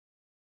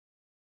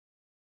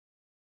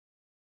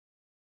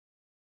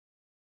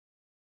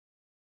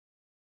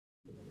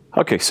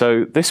Okay,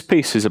 so this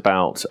piece is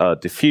about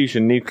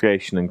diffusion,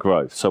 nucleation, and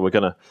growth. So we're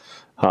going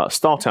to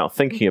start out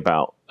thinking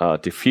about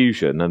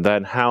diffusion and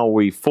then how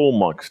we form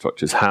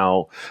microstructures,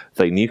 how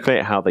they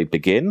nucleate, how they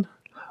begin,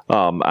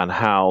 and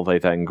how they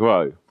then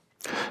grow.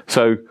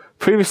 So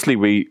previously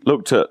we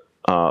looked at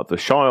the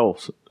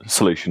Scheil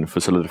solution for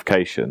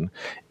solidification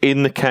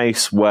in the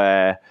case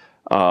where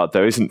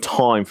there isn't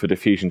time for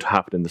diffusion to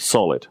happen in the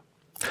solid.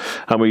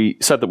 And we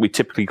said that we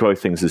typically grow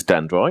things as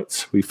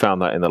dendrites. We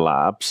found that in the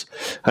labs.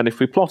 And if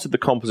we plotted the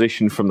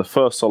composition from the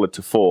first solid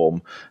to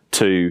form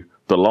to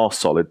the last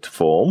solid to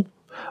form,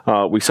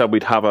 we said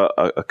we'd have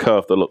a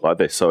curve that looked like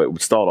this. So it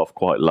would start off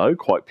quite low,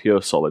 quite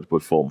pure solid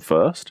would form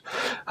first.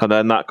 And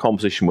then that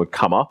composition would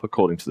come up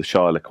according to the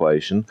Scheil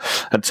equation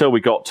until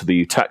we got to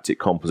the eutectic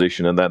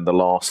composition, and then the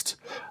last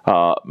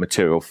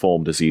material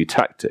formed as a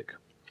eutectic.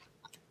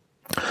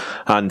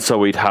 And so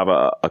we'd have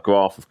a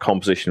graph of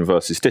composition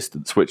versus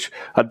distance, which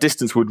at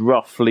distance would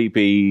roughly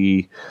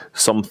be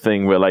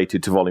something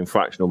related to volume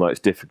fraction, although it's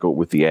difficult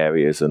with the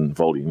areas and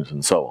volumes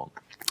and so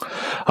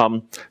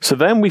on. So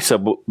then we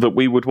said that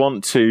we would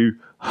want to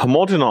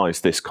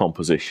homogenize this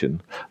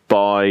composition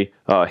by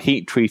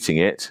heat treating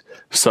it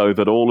so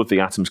that all of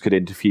the atoms could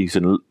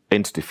interdiffuse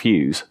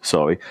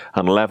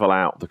and level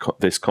out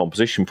this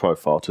composition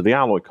profile to the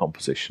alloy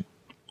composition.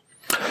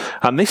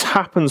 And this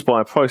happens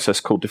by a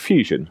process called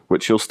diffusion,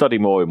 which you'll study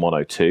more in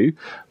 102,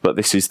 but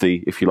this is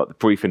the, if you like, the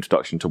brief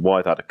introduction to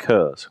why that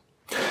occurs.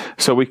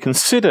 So we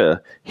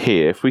consider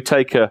here, if we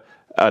take an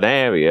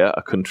area,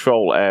 a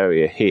control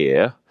area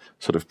here,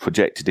 sort of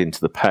projected into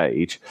the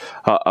page,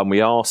 and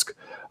we ask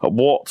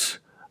what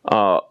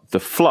the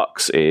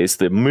flux is,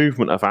 the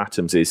movement of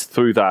atoms is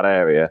through that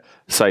area,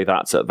 say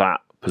that's at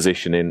that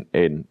position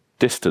in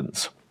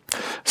distance.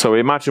 So we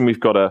imagine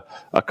we've got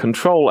a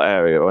control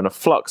area and a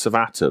flux of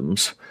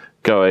atoms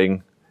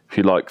going, if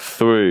you like,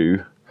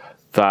 through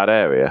that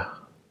area.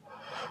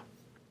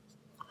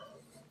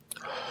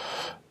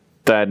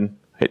 Then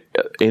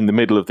in the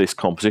middle of this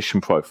composition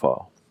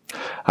profile.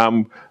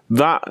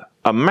 That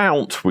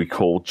amount we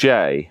call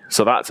J.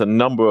 So that's a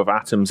number of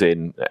atoms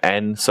in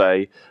N,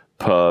 say,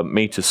 per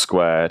meter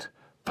squared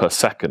per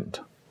second.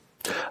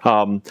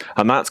 And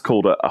that's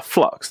called a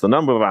flux, the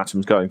number of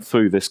atoms going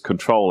through this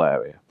control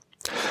area.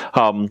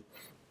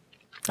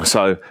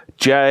 So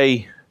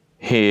J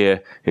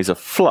here is a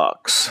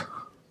flux,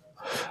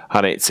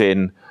 and it's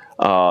in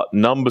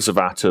numbers of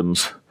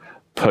atoms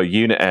per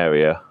unit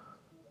area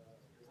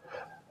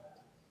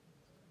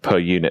per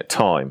unit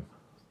time.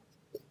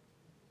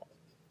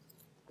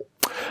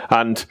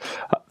 And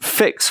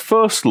Fick's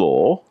first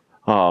law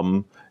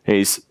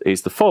is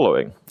the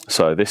following.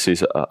 So this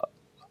is a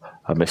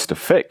Mr.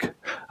 Fick,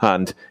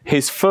 and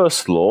his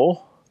first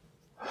law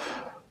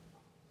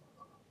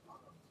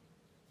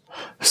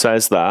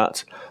says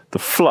that the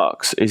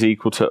flux is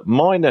equal to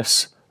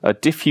minus a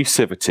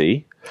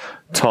diffusivity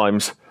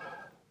times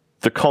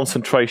the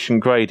concentration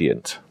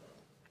gradient.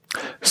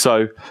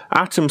 So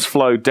atoms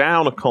flow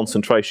down a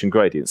concentration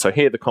gradient. So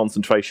here the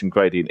concentration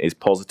gradient is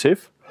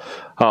positive.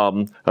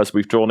 As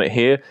we've drawn it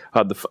here,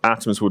 the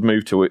atoms would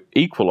move to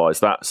equalize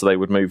that, so they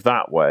would move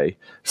that way.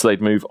 So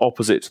they'd move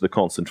opposite to the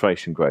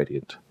concentration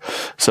gradient.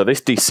 So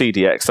this dc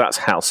dx, that's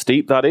how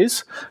steep that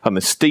is. And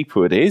the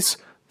steeper it is,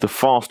 the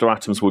faster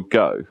atoms would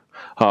go.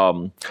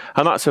 And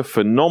that's a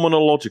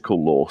phenomenological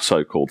law,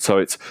 so-called. So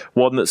it's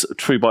one that's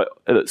true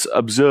that's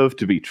observed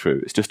to be true.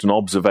 It's just an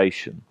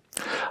observation.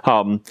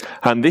 And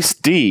this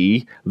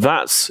D,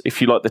 that's,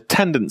 if you like, the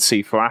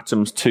tendency for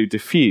atoms to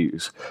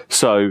diffuse.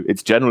 So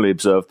it's generally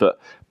observed that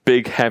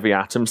big, heavy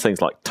atoms,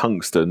 things like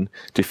tungsten,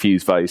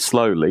 diffuse very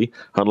slowly,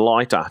 and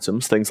light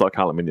atoms, things like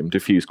aluminium,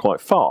 diffuse quite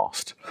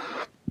fast.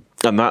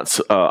 And that's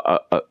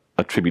a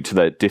tribute to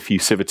their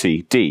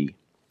diffusivity D.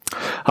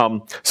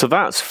 So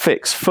that's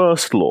Fick's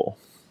first law.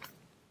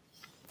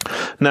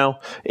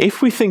 Now,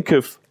 if we think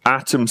of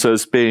atoms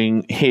as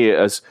being here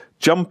as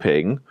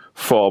jumping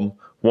from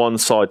one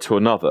side to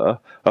another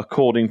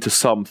according to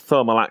some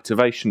thermal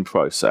activation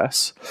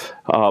process,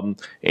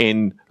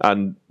 and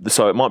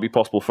so it might be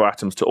possible for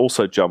atoms to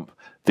also jump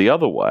the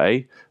other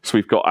way. So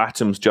we've got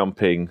atoms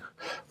jumping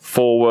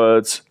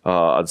forwards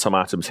and some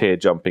atoms here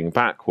jumping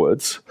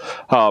backwards.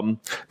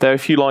 They're,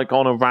 if you like,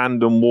 on a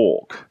random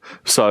walk.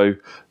 So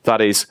that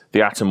is,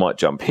 the atom might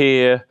jump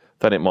here,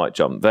 then it might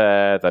jump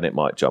there, then it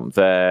might jump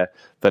there,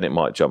 then it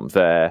might jump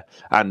there.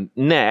 And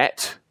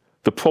net,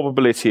 the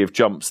probability of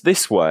jumps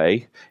this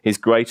way is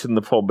greater than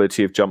the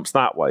probability of jumps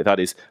that way. That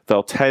is,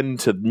 they'll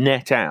tend to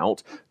net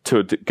out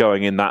to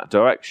going in that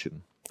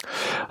direction.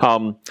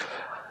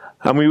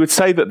 And we would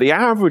say that the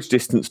average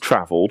distance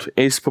travelled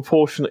is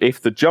proportional.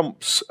 If the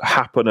jumps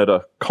happen at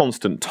a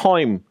constant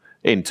time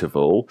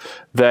interval,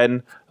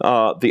 then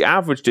the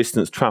average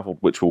distance travelled,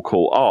 which we'll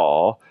call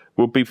R,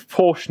 would be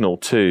proportional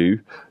to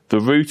the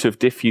root of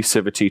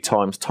diffusivity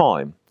times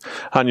time.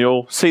 And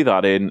you'll see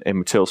that in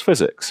materials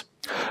physics.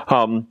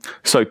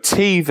 So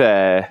T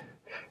there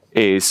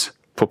is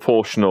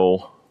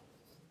proportional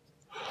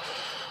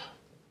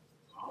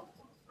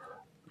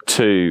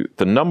to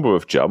the number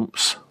of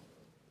jumps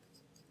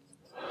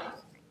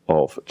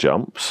of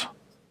jumps.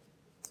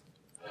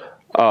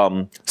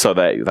 So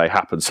they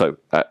happen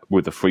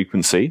with the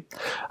frequency,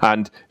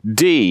 and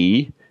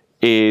d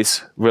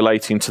is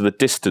relating to the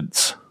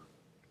distance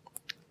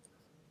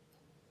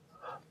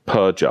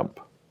per jump,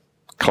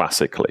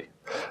 classically.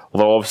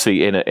 Although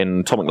obviously in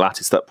atomic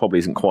lattice that probably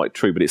isn't quite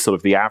true, but it's sort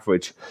of the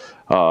average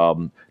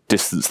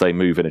distance they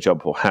move in a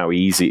jump, or how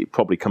easy, it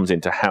probably comes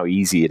into how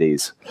easy it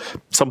is,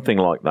 something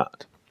like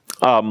that.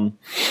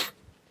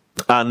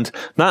 And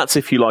that's,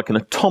 if you like, an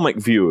atomic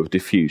view of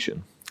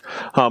diffusion.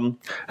 And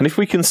if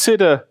we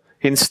consider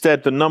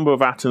instead the number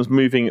of atoms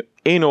moving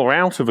in or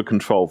out of a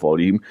control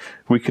volume,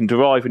 we can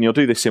derive, and you'll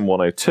do this in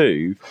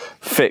 102,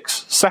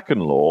 Fick's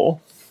second law,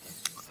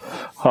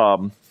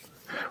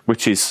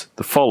 which is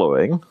the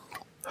following.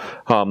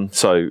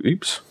 So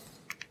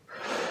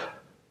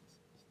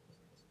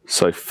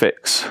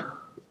Fick's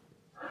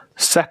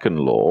second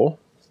law,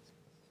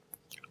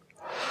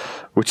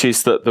 which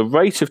is that the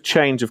rate of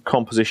change of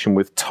composition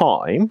with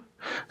time,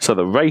 so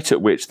the rate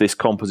at which this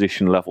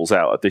composition levels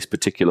out at this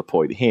particular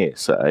point here,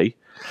 say,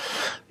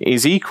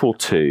 is equal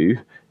to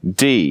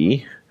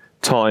d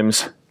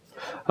times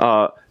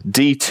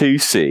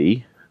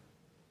d2c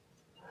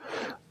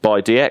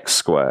by dx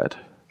squared.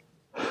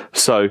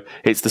 So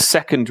it's the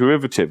second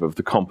derivative of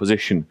the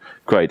composition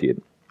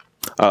gradient.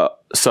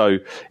 So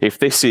if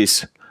this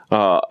is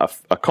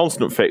a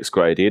constant fixed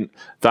gradient,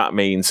 that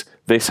means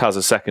this has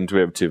a second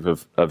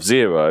derivative of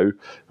 0,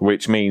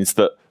 which means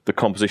that the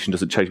composition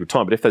doesn't change with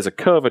time. But if there's a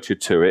curvature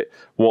to it,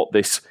 what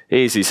this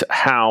is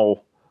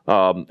how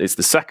is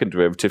the second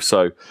derivative,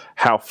 so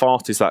how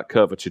fast is that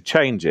curvature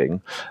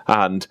changing,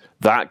 and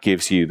that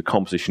gives you the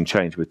composition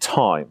change with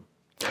time.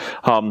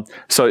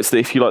 So it's,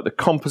 if you like, the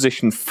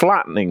composition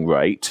flattening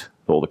rate,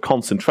 or the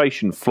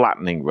concentration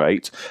flattening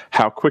rate,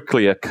 how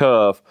quickly a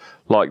curve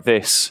like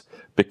this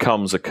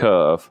becomes a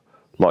curve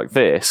like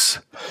this,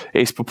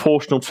 is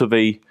proportional to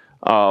the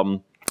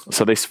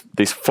so this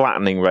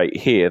flattening rate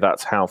here,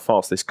 that's how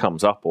fast this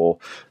comes up or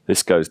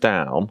this goes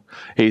down,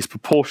 is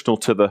proportional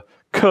to the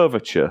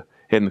curvature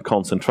in the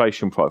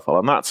concentration profile,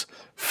 and that's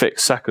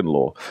Fick's second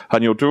law.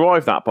 And you'll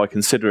derive that by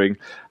considering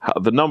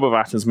the number of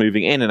atoms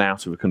moving in and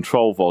out of a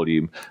control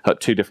volume at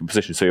two different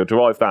positions. So you'll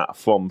derive that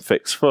from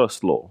Fick's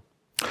first law.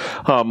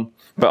 But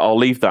I'll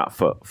leave that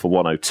for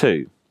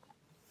 102.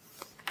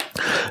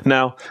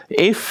 Now,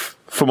 if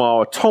from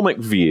our atomic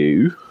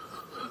view,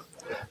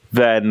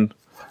 then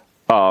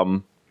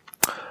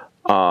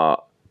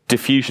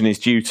diffusion is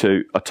due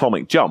to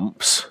atomic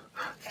jumps,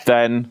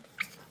 then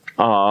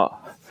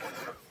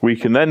we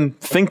can then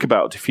think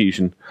about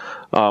diffusion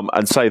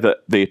and say that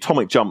the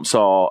atomic jumps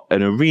are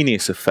an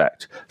Arrhenius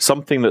effect,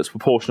 something that's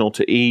proportional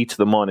to e to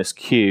the minus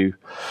q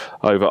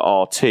over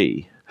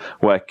RT,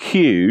 where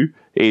q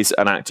is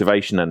an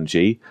activation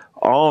energy,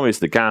 r is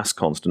the gas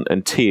constant,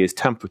 and t is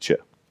temperature.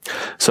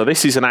 So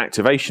this is an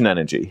activation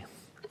energy.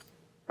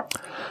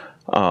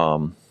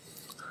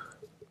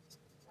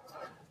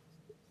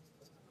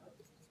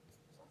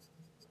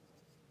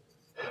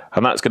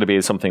 And that's going to be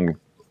something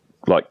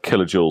like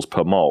kilojoules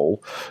per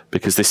mole,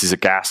 because this is a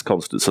gas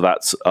constant, so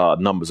that's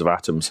numbers of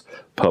atoms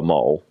per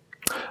mole.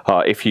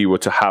 If you were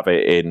to have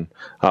it in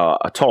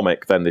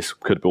atomic, then this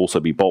could also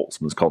be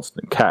Boltzmann's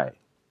constant K.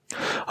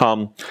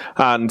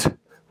 And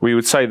we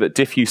would say that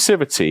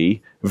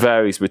diffusivity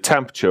varies with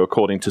temperature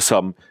according to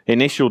some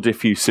initial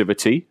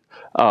diffusivity,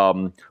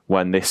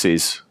 when this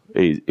is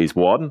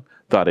 1,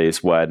 that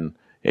is when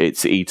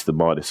it's e to the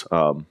minus,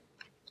 well,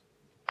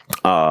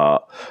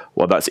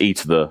 that's e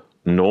to the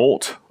 0,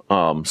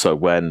 so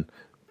when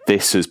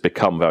this has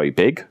become very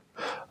big,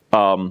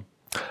 and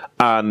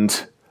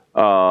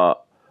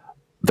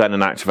then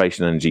an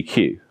activation energy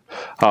Q.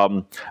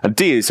 And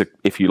D is,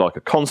 if you like,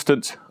 a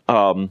constant,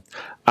 and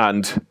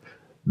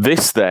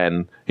this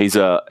then is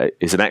an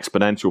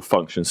exponential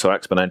function. So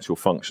exponential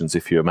functions,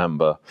 if you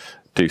remember,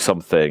 do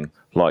something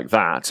like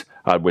that,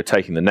 and we're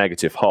taking the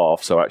negative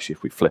half, so actually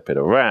if we flip it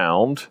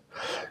around,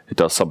 it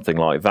does something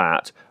like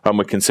that, and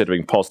we're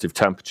considering positive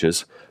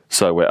temperatures,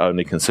 so we're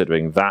only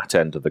considering that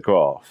end of the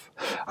graph.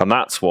 And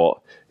that's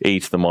what e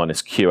to the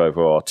minus q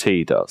over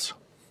RT does.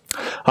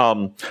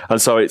 And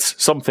so it's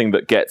something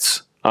that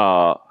gets,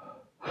 have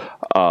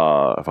I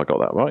got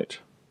that right?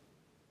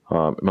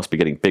 It must be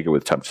getting bigger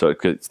with temperature, so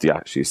it's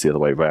actually it's the other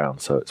way around,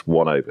 so it's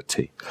 1 over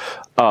T.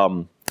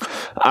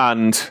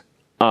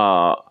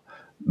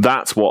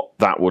 That's what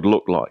that would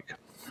look like.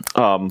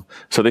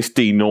 So this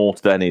D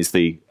naught then is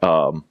the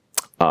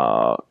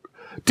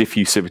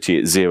diffusivity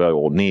at 0,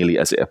 or nearly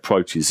as it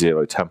approaches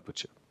 0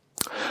 temperature.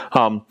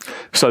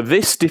 So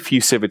this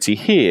diffusivity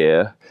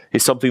here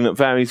is something that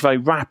varies very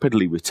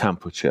rapidly with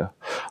temperature.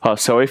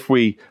 So if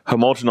we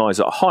homogenize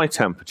at high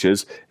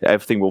temperatures,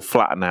 everything will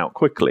flatten out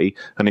quickly,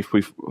 and if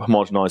we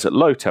homogenize at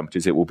low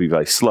temperatures, it will be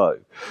very slow.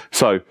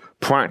 So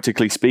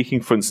practically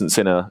speaking, for instance,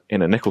 in a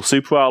nickel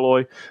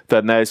superalloy,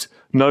 then there's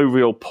no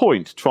real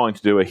point trying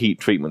to do a heat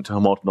treatment to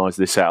homogenize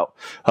this out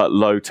at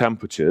low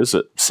temperatures,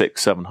 at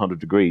 600–700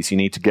 degrees. You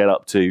need to get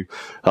up to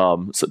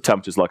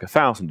temperatures like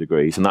 1,000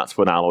 degrees, and that's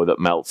for an alloy that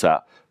melts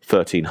at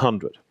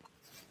 1,300.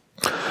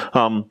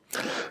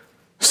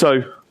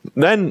 So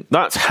then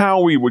that's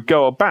how we would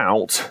go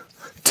about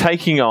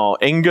taking our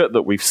ingot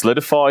that we've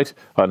solidified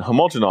and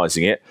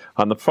homogenizing it,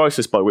 and the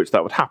process by which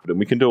that would happen. And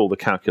we can do all the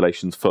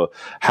calculations for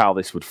how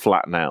this would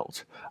flatten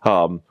out,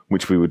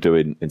 which we would do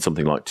in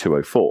something like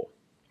 204.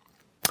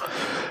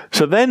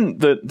 So then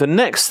the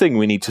next thing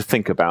we need to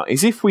think about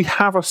is if we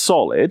have a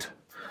solid,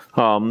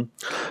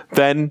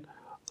 then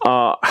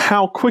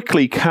how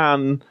quickly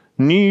can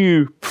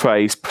new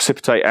phase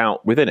precipitate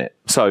out within it?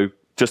 So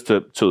just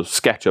to sort of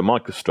sketch a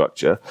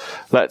microstructure,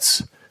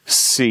 let's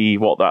see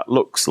what that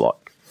looks like.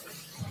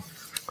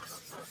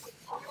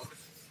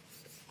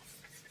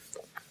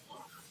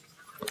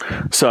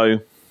 So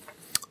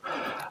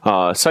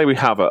say we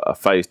have a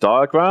phase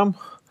diagram.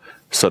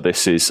 So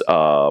this is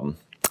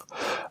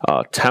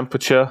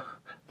temperature,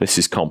 this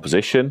is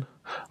composition,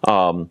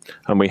 and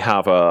we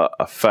have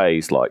a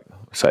phase, like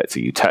say it's a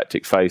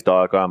eutectic phase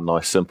diagram,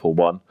 nice simple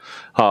one.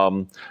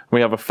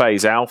 We have a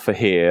phase alpha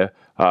here,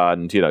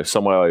 and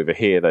somewhere over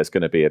here there's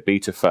going to be a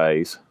beta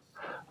phase.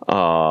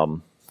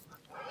 And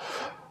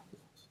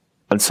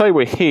say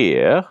we're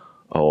here,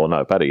 or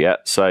no, better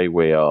yet, say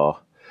we are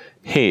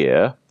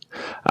here,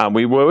 and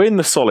we were in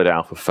the solid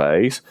alpha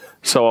phase,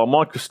 so our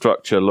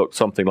microstructure looked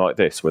something like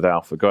this with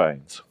alpha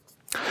grains.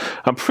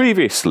 And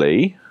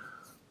previously,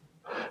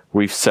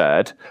 we've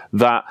said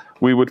that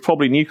we would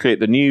probably nucleate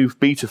the new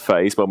beta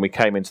phase when we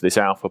came into this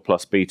alpha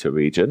plus beta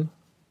region.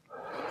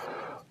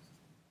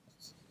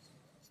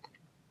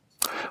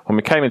 When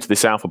we came into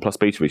this alpha plus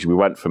beta region, we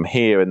went from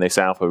here in this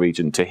alpha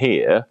region to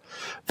here,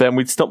 then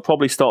we'd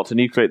probably start to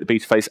nucleate the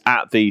beta phase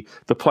at the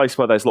place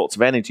where there's lots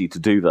of energy to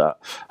do that,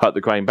 at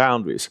the grain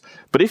boundaries.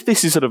 But if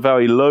this is at a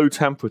very low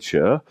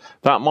temperature,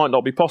 that might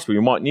not be possible.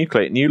 We might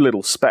nucleate new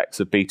little specks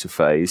of beta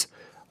phase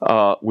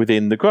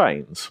within the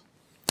grains.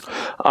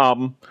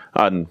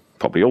 And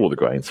probably all of the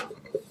grains,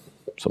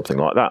 something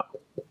like that.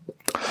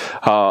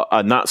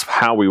 And that's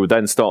how we would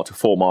then start to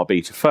form our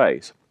beta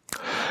phase.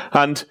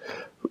 And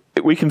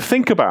we can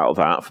think about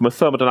that from a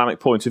thermodynamic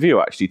point of view,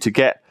 actually, to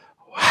get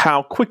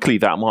how quickly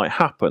that might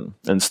happen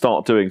and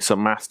start doing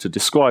some maths to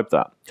describe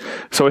that.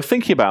 So we're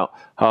thinking about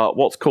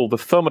what's called the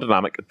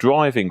thermodynamic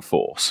driving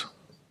force.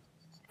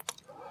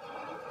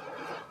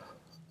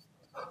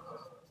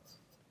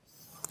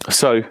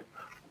 So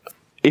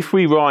if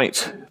we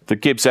write the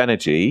Gibbs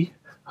energy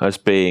as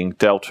being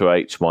delta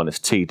H minus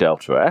T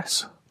delta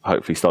S,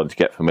 hopefully starting to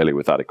get familiar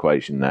with that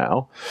equation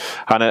now,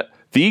 and at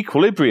the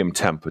equilibrium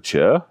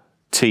temperature,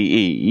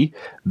 TE,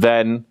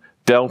 then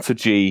delta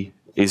G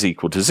is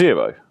equal to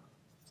 0.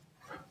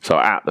 So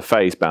at the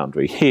phase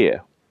boundary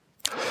here.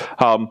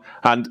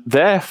 And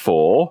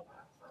therefore,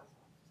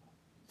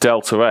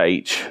 delta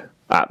H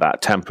at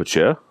that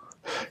temperature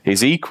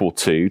is equal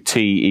to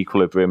T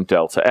equilibrium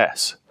delta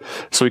S.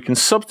 So we can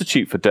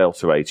substitute for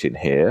delta H in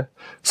here.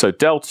 So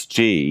delta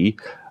G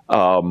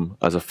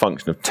as a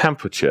function of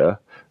temperature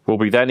will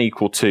be then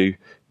equal to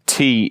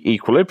T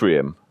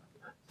equilibrium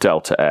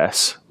delta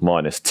S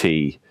minus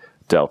T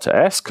delta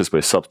S, because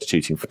we're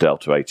substituting for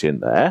delta H in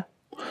there.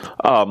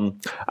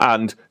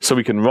 And so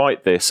we can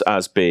write this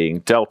as being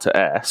delta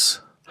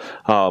S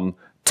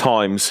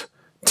times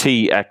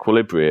T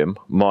equilibrium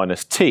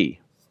minus T.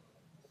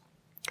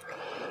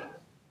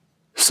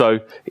 So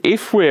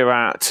if we're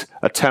at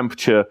a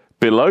temperature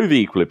below the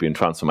equilibrium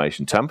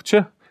transformation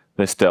temperature,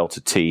 this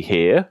delta T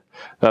here,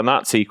 then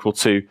that's equal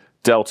to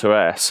delta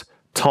S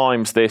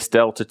times this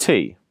delta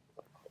T,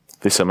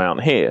 this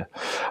amount here.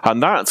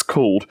 And that's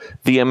called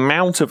the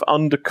amount of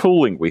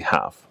undercooling we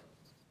have.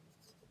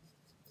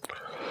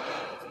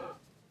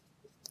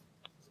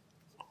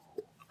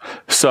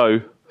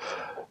 So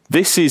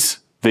this is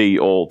the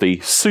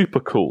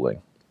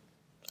supercooling.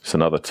 It's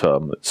another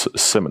term that's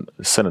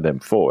a synonym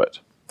for it.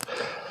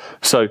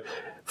 So,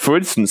 for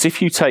instance,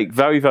 if you take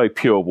very, very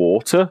pure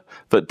water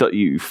that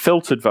you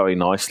filtered very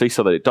nicely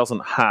so that it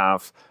doesn't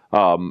have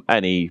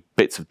any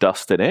bits of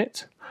dust in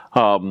it,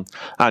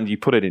 and you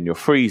put it in your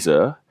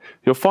freezer,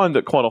 you'll find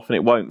that quite often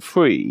it won't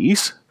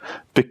freeze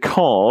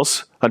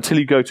because, until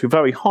you go to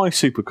very high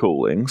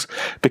supercoolings,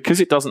 because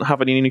it doesn't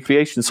have any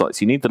nucleation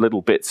sites. You need the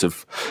little bits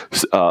of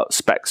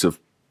specks of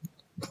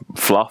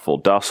fluff or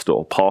dust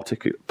or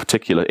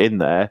particulate in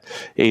there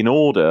in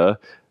order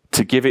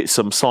to give it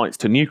some sites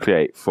to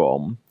nucleate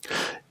from,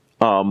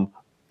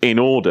 in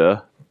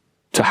order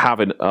to have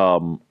an...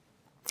 and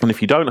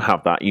if you don't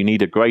have that, you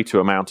need a greater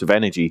amount of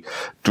energy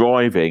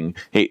driving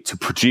it to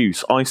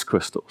produce ice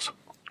crystals.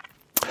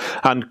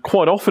 And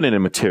quite often in a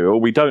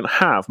material, we don't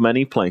have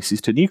many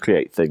places to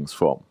nucleate things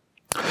from.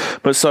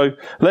 But so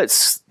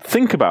let's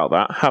think about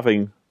that,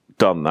 having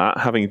done that,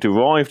 having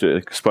derived an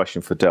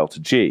expression for delta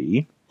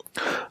G,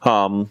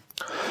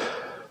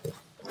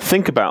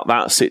 think about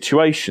that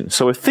situation.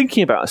 So we're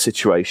thinking about a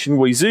situation,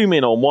 we zoom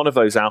in on one of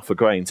those alpha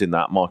grains in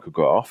that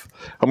micrograph,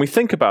 and we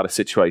think about a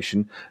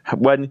situation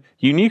when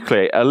you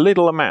nucleate a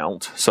little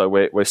amount, so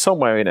we're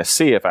somewhere in a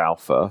sea of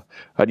alpha,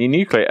 and you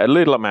nucleate a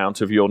little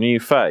amount of your new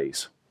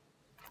phase.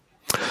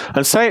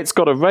 And say it's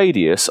got a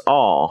radius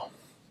r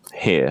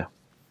here.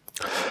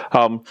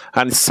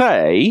 And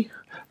say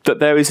that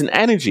there is an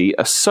energy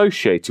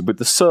associated with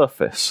the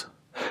surface,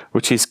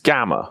 which is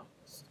gamma.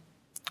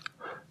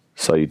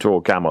 So you draw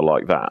gamma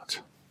like that.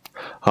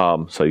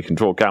 So you can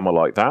draw gamma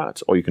like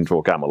that, or you can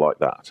draw gamma like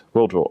that.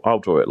 I'll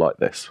draw it like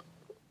this.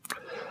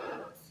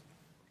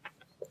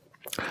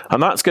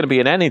 And that's going to be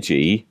an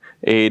energy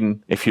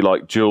in, if you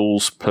like,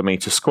 joules per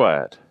meter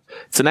squared.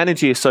 It's an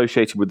energy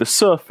associated with the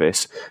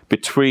surface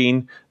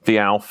between the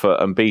alpha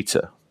and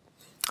beta.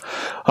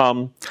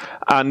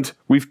 And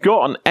we've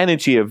got an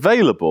energy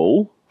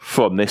available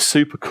from this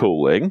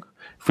supercooling.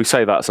 If we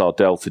say that's our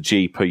delta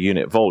G per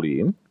unit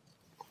volume,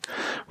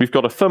 we've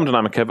got a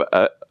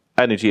thermodynamic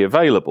energy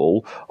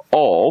available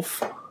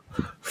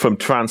from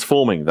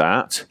transforming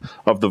that,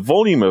 of the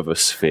volume of a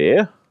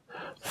sphere,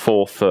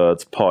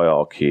 4/3 pi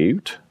r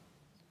cubed,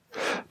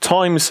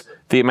 times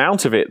the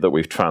amount of it that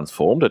we've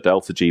transformed, a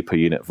delta G per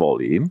unit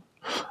volume,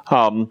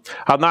 and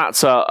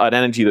that's an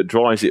energy that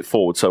drives it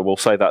forward, so we'll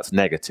say that's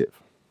negative.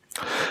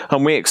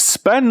 And we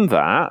expend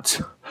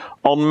that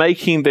on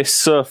making this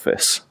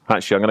surface.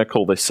 Actually, I'm going to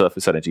call this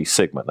surface energy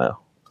sigma now.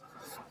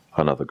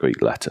 Another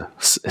Greek letter.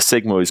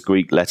 Sigma is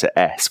Greek letter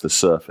S for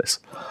surface.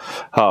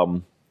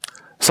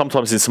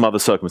 Sometimes in some other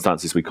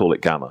circumstances we call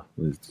it gamma.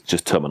 It's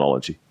just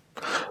terminology.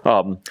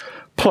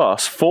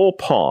 Plus 4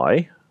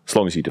 pi, as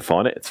long as you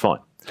define it, it's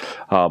fine.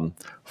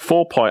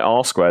 4 pi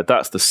r squared,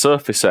 that's the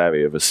surface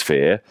area of a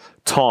sphere,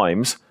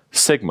 times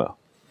sigma.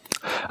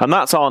 And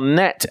that's our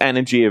net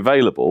energy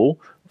available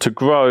to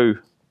grow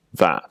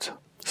that.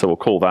 So we'll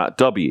call that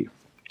W.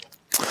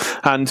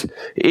 And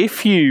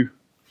if you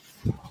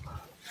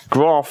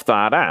graph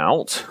that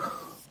out,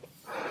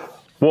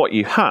 what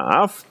you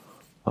have,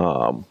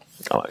 I'll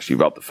actually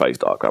rub the phase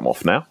diagram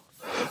off now.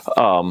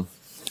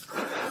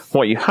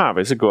 What you have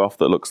is a graph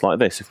that looks like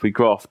this. If we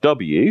graph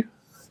W,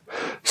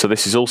 so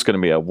this is also going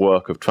to be a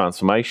work of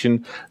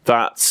transformation.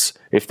 That's,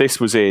 if this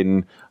was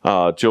in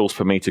joules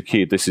per meter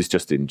cubed, this is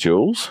just in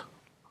joules,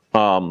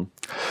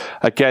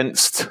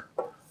 against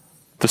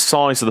the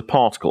size of the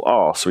particle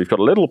R. So we've got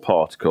a little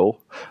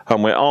particle,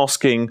 and we're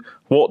asking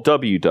what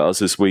W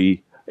does as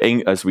we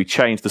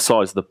change the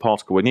size of the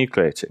particle we're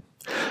nucleating.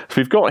 So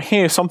we've got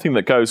here something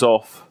that goes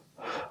off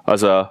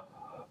as a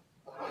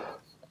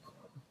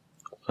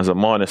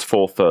minus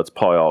 4/3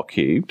 pi r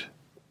cubed.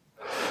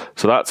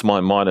 So that's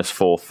my minus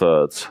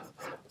 4/3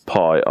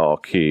 pi r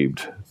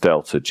cubed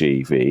delta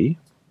GV.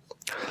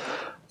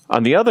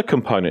 And the other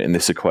component in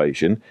this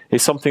equation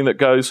is something that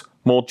goes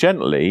more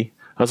gently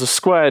as a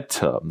squared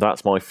term.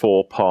 That's my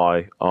 4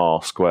 pi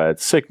r squared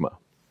sigma.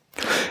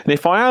 And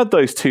if I add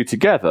those two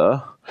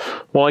together,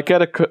 well, I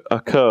get a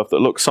curve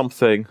that looks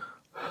something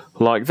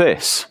like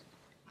this.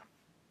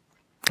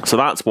 So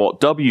that's what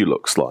W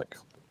looks like.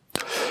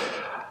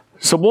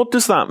 So what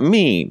does that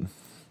mean?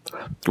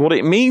 Well,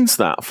 it means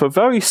that for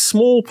very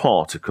small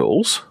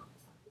particles,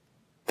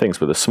 things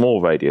with a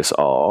small radius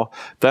r,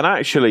 then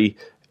actually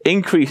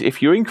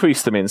if you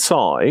increase them in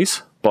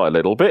size by a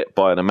little bit,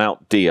 by an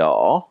amount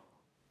dr,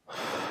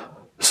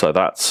 so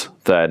that's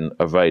then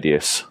a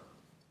radius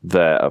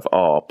there of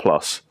r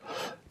plus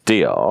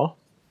dr.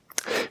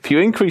 If you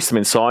increase them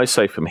in size,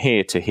 say from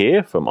here to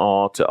here, from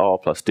r to r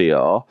plus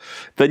dr,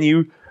 then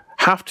you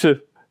have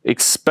to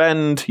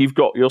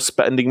you're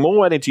spending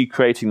more energy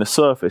creating the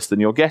surface than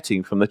you're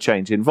getting from the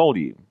change in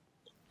volume.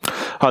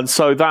 And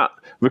so that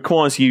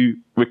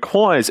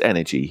requires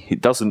energy. It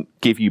doesn't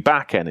give you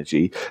back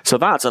energy. So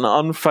that's an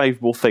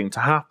unfavorable thing to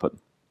happen.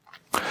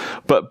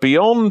 But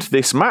beyond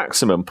this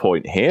maximum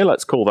point here,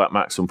 let's call that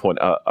maximum point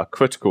a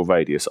critical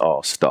radius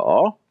r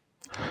star,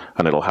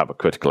 and it'll have a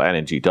critical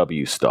energy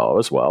W star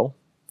as well.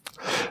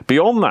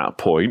 Beyond that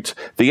point,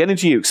 the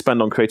energy you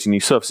expend on creating new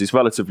surfaces is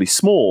relatively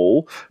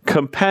small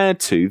compared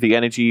to the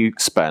energy you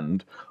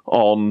expend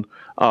on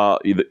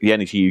the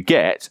energy you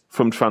get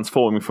from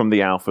transforming from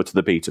the alpha to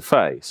the beta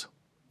phase.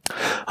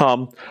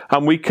 And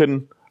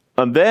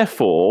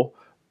therefore,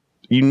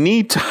 you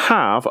need to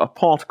have a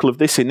particle of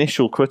this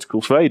initial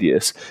critical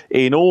radius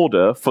in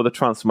order for the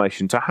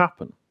transformation to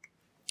happen.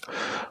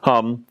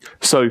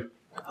 So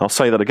I'll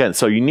say that again.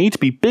 So you need to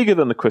be bigger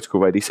than the critical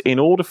radius in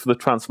order for the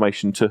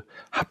transformation to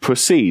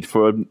proceed,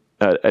 for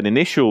an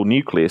initial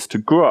nucleus to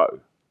grow.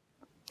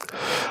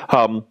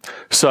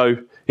 So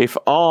if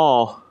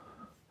R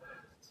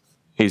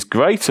is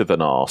greater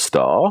than R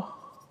star,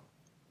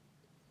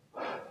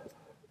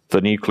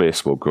 the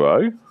nucleus will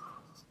grow.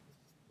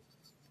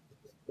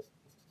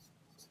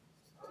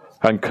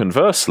 And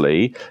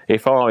conversely,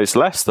 if R is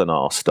less than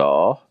R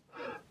star,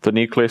 the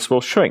nucleus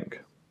will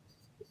shrink.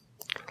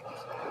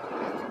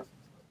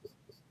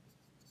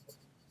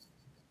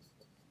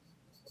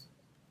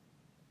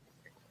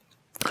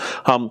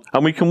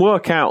 And we can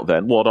work out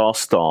then what R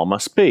star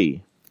must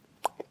be.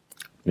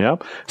 Yeah.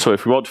 So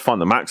if we want to find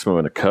the maximum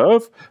in a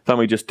curve, then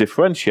we just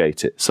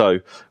differentiate it. So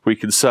we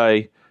can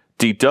say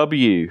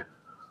dW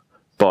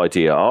by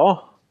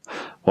dr,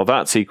 well,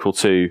 that's equal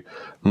to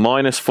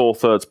minus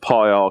 4/3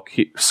 pi r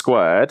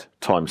squared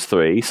times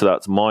 3. So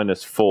that's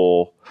minus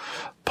 4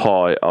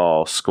 pi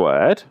r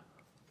squared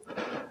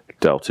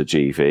delta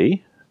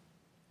GV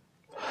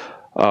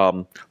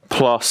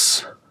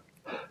plus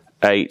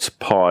 8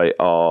 pi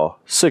r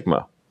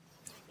sigma.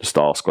 Just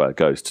r squared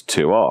goes to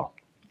 2r.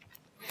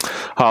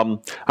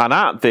 And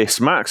at this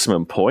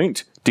maximum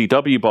point,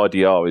 dw by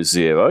dr is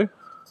 0.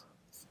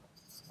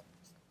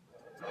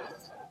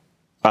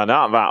 And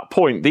at that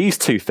point, these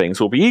two things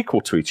will be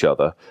equal to each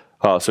other.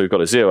 So we've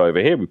got a 0 over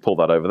here. We pull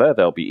that over there.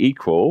 They'll be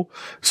equal.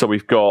 So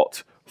we've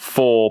got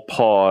 4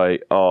 pi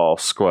r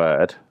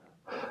squared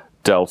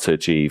delta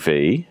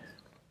gv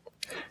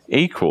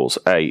equals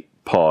 8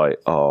 pi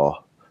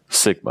r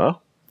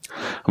sigma.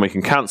 And we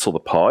can cancel the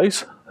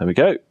pi's. There we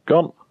go,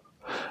 gone.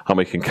 And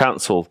we can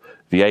cancel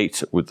the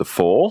 8 with the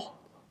 4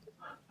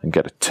 and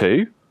get a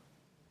 2.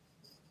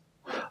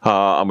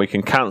 And we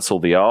can cancel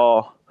the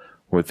r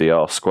with the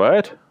r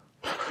squared.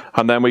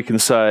 And then we can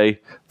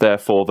say,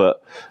 therefore, that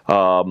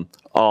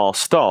r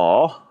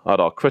star at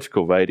our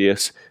critical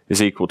radius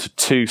is equal to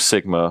 2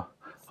 sigma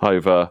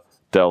over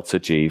delta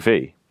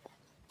GV.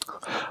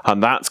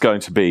 And that's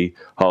going to be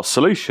our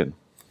solution.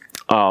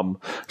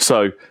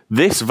 So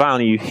this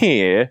value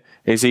here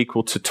is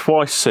equal to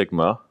twice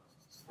sigma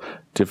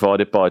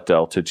divided by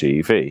delta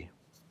GV.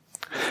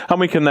 And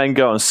we can then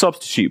go and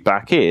substitute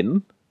back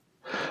in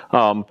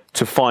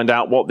to find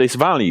out what this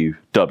value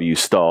W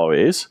star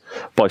is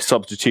by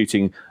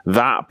substituting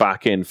that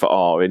back in for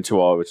R into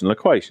our original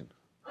equation.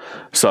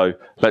 So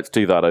let's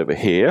do that over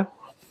here.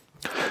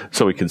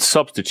 So we can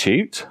subs,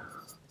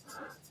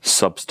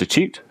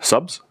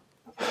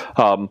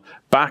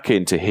 back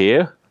into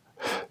here.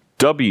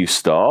 W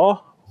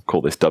star, we'll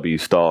call this W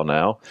star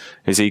now,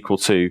 is equal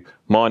to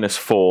minus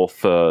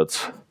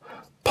 4/3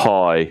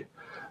 pi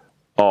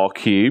R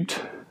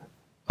cubed.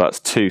 That's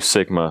 2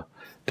 sigma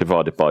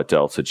divided by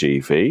delta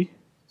GV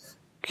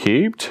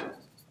cubed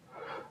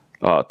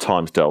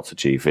times delta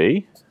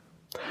GV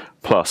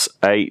plus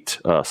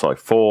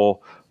 4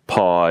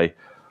 pi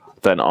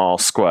then R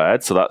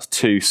squared, so that's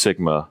 2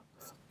 sigma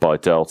by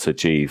delta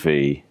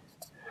GV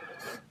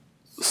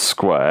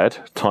squared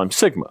times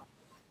sigma.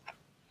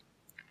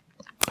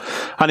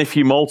 And if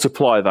you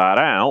multiply that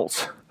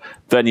out,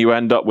 then you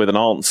end up with an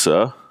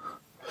answer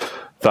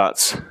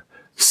that's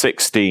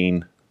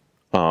 16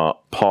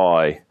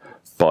 pi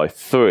by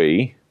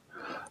 3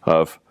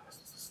 of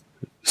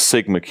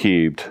sigma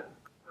cubed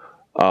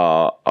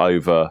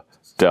over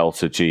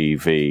delta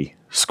GV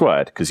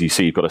squared, because you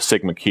see you've got a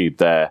sigma cubed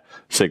there,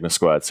 sigma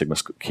squared, sigma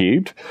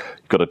cubed.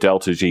 You've got a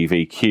delta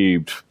GV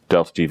cubed,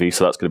 delta GV,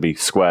 so that's going to be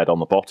squared on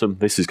the bottom.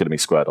 This is going to be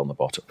squared on the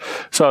bottom.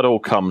 So it all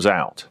comes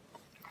out.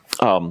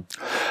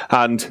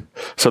 And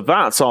so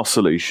that's our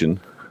solution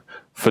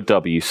for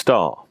W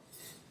star.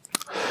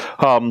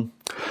 And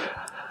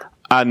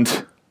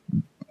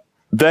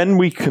then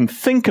we can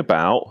think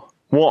about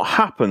what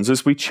happens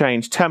as we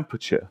change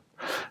temperature.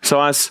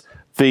 So as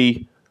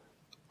the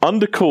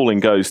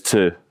undercooling goes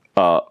to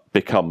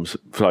becomes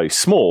very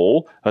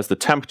small, as the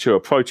temperature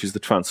approaches the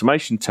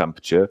transformation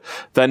temperature,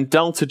 then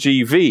delta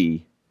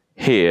GV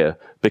here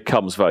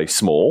becomes very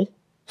small.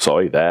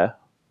 Sorry, there,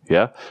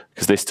 yeah,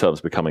 because this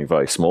term's becoming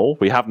very small.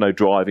 We have no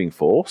driving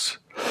force.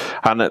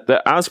 And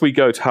as we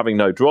go to having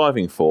no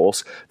driving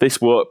force,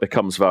 this work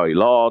becomes very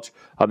large,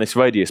 and this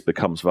radius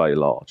becomes very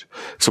large.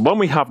 So when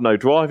we have no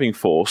driving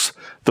force,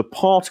 the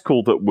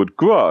particle that would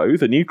grow,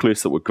 the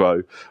nucleus that would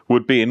grow,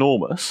 would be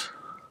enormous.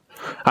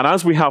 And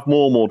as we have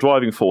more and more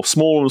driving force,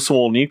 smaller and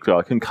smaller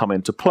nuclei can come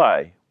into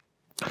play.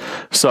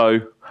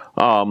 So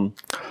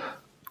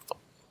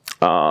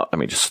let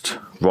me just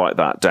write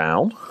that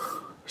down.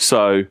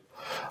 So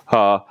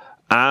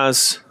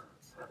as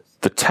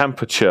the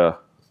temperature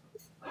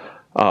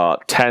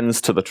tends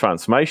to the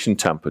transformation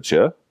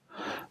temperature,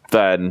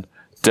 then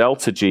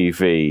delta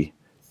GV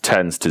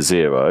tends to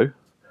 0.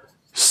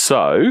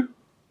 So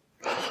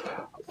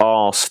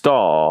R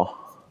star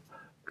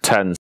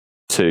tends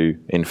to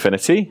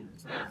infinity,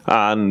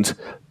 and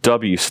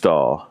W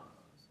star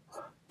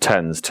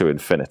tends to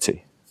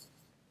infinity.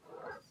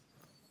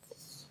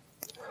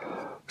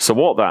 So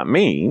what that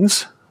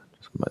means,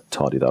 just going to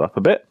tidy that up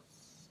a bit.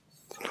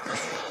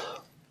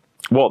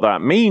 What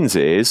that means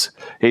is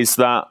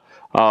that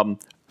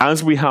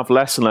as we have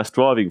less and less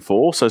driving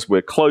force, as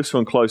we're closer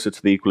and closer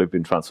to the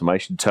equilibrium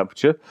transformation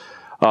temperature,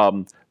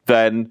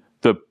 then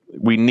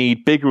we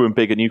need bigger and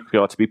bigger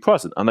nuclei to be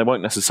present, and they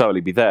won't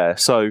necessarily be there.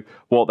 So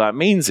what that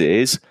means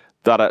is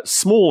that at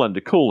small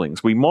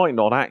undercoolings, we might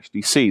not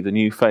actually see the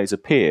new phase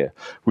appear.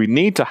 We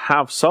need to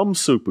have some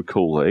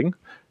supercooling,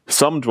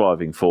 some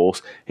driving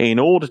force, in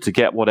order to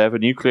get whatever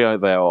nuclei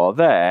there are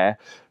there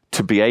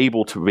to be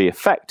able to be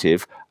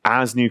effective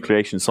as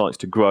nucleation starts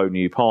to grow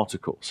new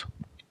particles.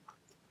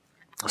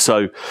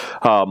 So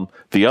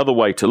the other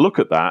way to look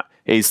at that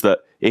is that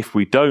if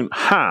we don't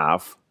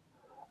have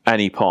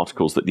any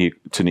particles that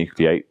to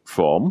nucleate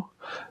from,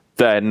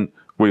 then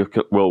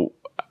we'll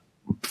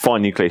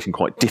find nucleation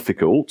quite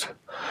difficult.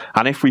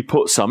 And if we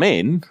put some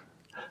in,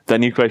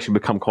 then nucleation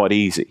become quite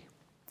easy.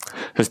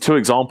 There's two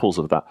examples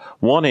of that.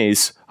 One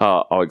is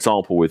our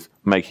example with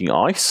making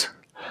ice.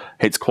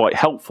 It's quite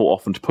helpful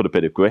often to put a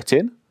bit of grit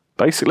in.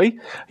 Basically,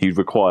 you'd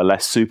require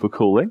less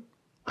supercooling.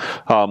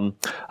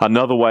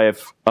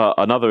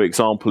 Another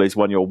example is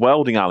when you're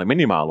welding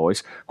aluminium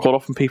alloys, quite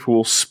often people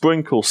will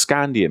sprinkle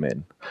scandium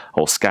in,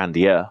 or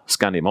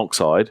scandium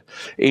oxide,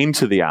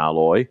 into the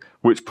alloy,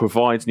 which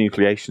provides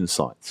nucleation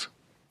sites.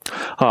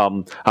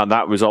 And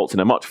that results in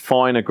a much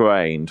finer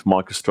grained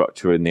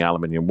microstructure in the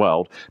aluminium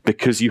weld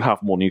because you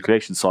have more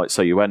nucleation sites,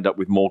 so you end up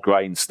with more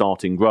grains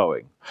starting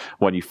growing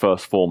when you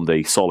first form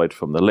the solid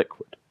from the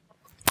liquid.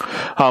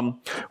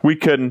 We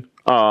can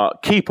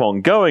keep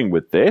on going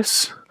with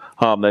this.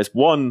 There's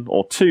one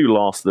or two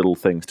last little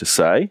things to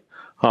say.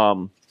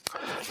 I'll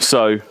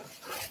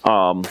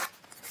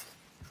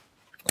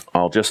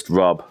just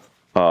rub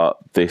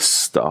this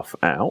stuff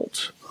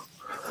out.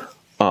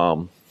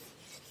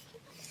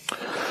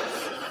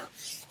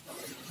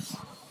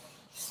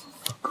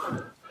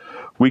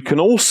 We can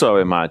also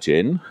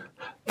imagine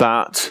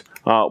that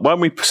when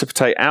we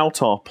precipitate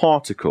out our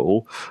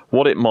particle,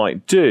 what it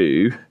might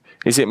do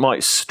is it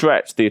might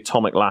stretch the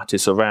atomic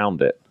lattice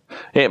around it.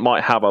 It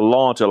might have a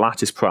larger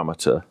lattice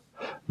parameter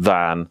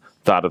than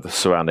that of the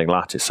surrounding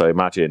lattice. So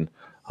imagine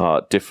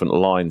different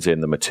lines in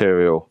the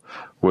material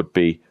would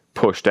be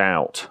pushed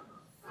out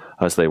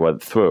as they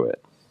went through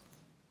it.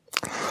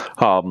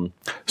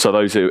 So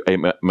those who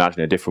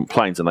imagine different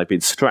planes, and they've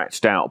been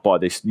stretched out by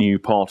this new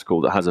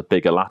particle that has a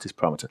bigger lattice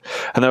parameter.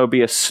 And there would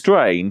be a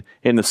strain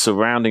in the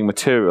surrounding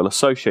material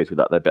associated with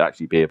that. There'd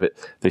actually be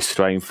this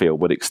strain field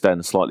would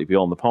extend slightly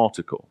beyond the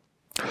particle.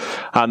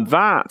 And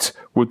that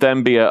would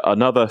then be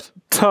another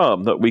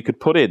term that we could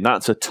put in.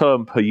 That's a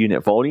term per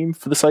unit volume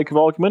for the sake of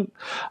argument.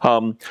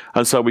 And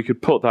so we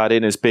could put that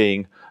in as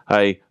being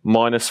a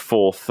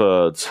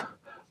 -4/3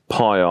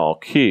 pi r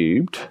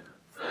cubed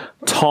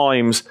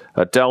times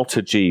a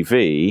delta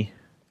GV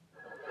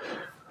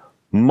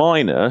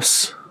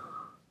minus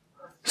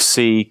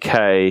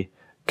CK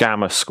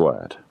gamma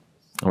squared.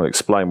 I'll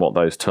explain what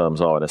those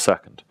terms are in a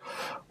second.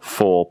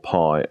 4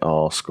 pi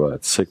r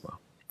squared sigma.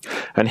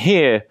 And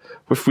here,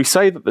 if we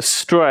say that the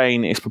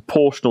strain is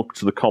proportional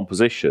to the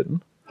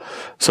composition,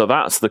 so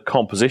that's the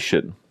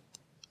composition,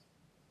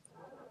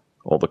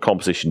 or the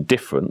composition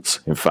difference,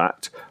 in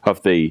fact,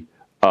 of the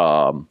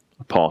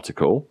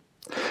particle.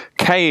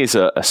 K is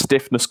a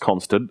stiffness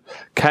constant.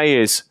 K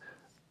is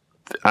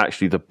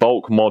actually the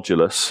bulk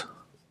modulus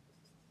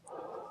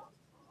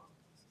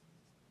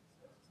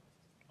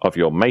of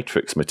your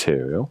matrix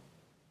material,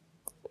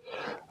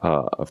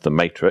 of the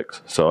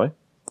matrix, sorry.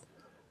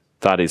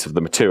 That is of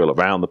the material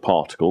around the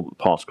particle that the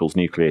particle's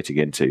nucleating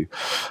into.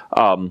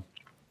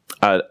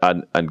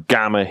 And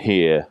gamma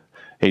here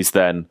is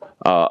then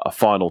a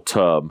final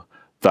term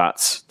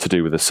that's to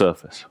do with the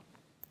surface.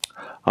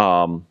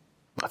 I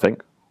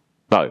think.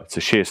 No, it's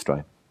a shear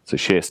strain. It's a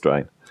shear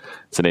strain.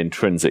 It's an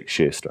intrinsic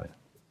shear strain.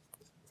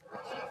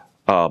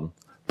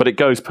 But it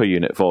goes per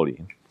unit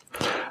volume.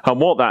 And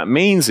what that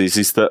means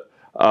is that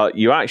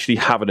you actually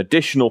have an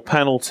additional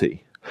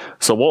penalty.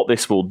 So what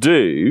this will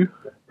do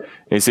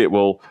is it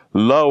will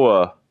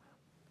lower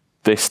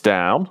this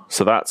down.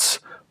 So that's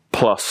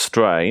plus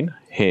strain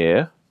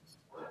here,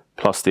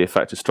 plus the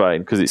effective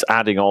strain, because it's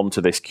adding on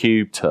to this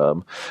cube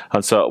term.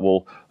 And so it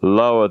will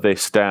lower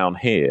this down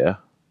here.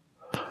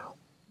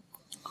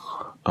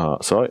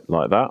 Sorry,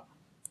 like that.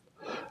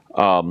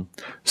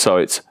 So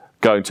it's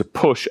going to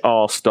push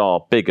R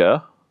star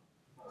bigger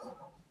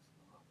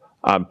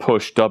and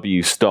push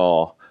W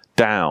star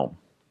down.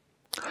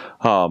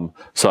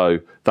 So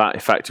that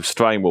effective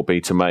strain will be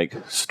to make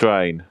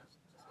strain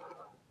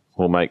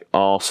will make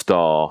R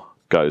star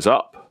goes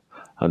up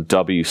and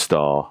W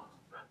star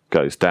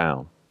goes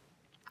down.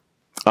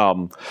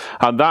 And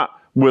that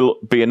will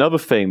be another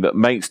thing that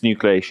makes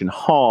nucleation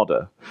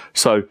harder.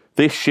 So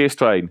this shear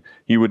strain,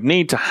 you would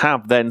need to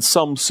have then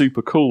some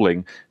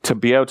supercooling to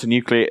be able to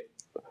nucleate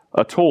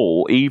at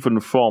all, even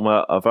from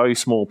a very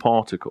small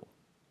particle.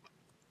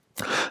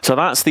 So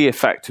that's the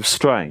effective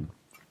strain.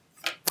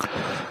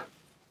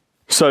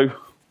 So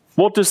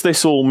what does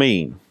this all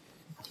mean?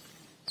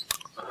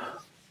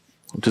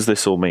 What does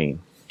this all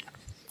mean?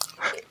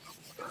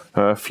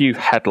 A few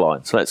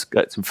headlines. Let's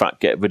in fact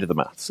get rid of the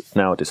maths. It's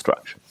now a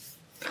distraction.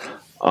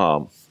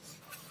 And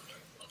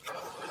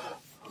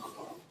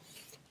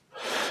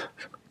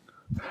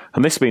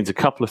this means a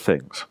couple of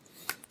things.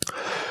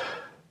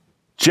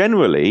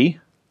 Generally,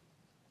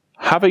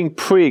 having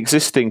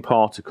pre-existing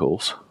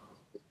particles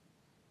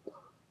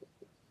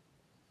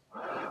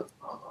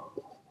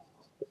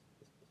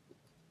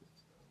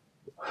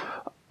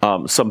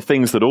some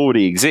things that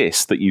already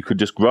exist that you could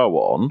just grow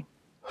on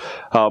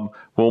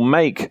will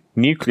make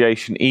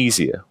nucleation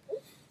easier.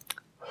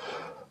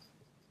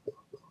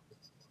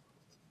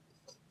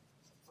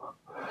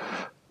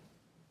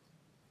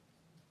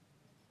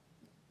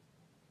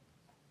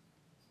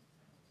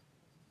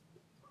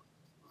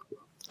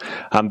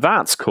 And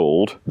that's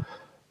called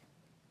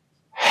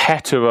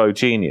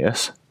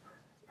heterogeneous.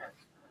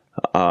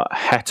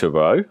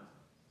 Hetero,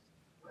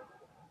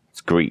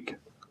 it's Greek,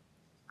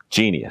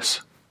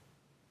 genius.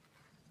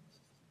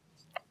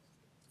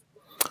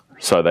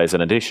 So there's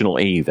an additional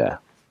E there.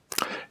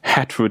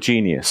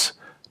 Heterogeneous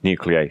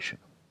nucleation.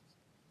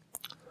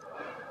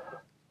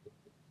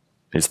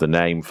 is the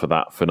name for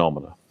that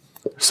phenomena.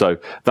 So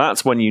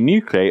that's when you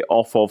nucleate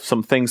off of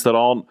some things that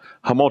aren't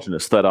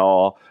homogeneous, that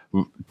are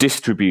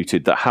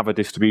distributed, that have a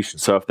distribution.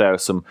 So if there are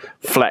some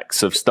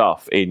flecks of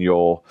stuff in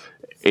your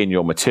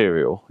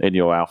material, in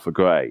your alpha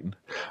grain,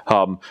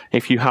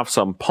 if you have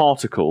some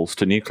particles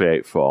to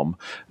nucleate from,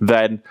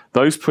 then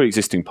those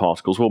pre-existing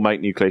particles will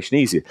make nucleation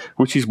easier,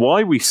 which is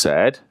why we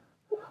said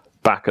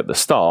back at the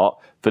start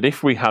that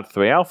if we had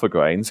 3 alpha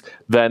grains,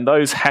 then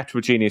those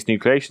heterogeneous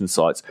nucleation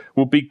sites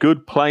would be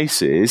good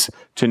places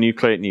to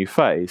nucleate new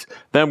phase.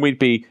 Then we'd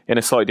be in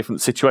a slightly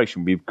different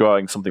situation. We'd be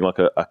growing something like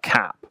a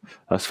cap,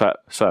 a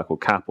circle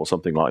cap or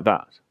something like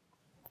that.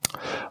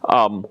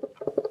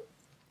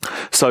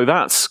 So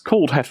that's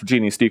called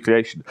heterogeneous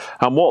nucleation.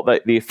 And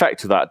what the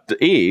effect of that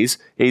is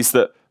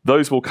that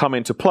those will come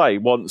into play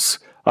once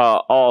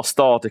R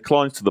star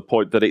declines to the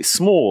point that it's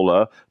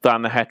smaller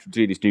than the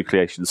heterogeneous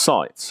nucleation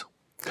sites.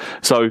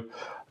 So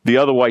the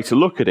other way to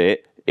look at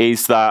it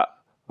is that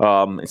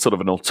it's sort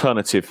of an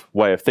alternative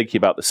way of thinking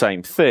about the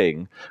same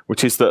thing,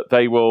 which is that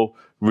they will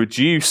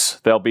reduce,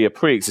 there'll be a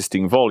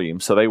pre-existing volume,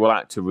 so they will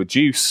act to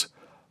reduce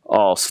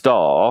R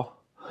star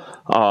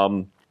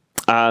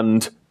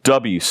and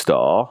W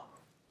star,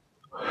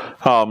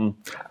 and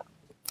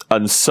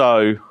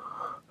so,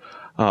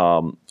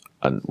 and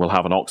we'll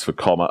have an Oxford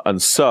comma,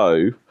 and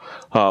so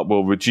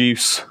we'll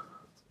reduce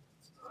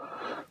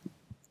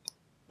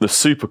the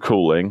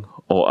supercooling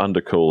or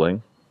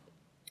undercooling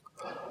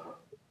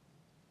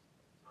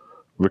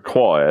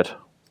required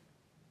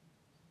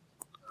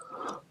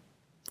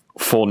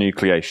for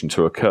nucleation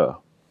to occur.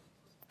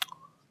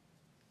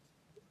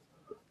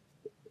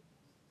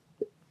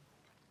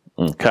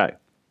 Okay,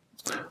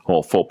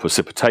 or for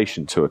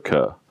precipitation to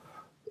occur.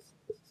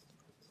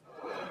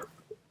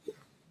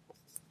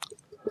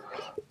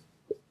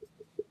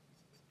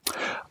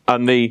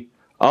 And the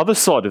other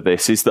side of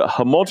this is that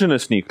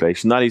homogeneous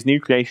nucleation, that is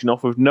nucleation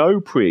off of no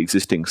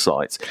pre-existing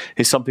sites,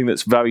 is something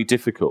that's very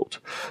difficult.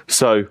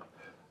 So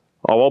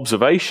our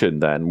observation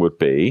then would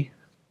be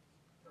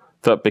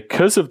that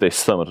because of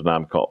this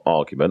thermodynamic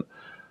argument,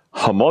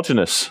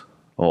 homogeneous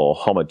or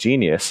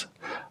homogeneous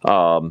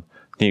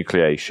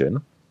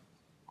nucleation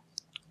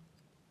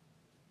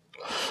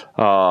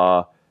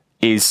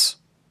is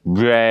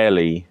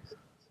rarely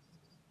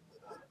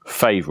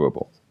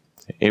favourable.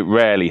 It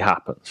rarely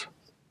happens.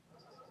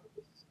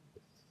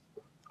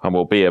 And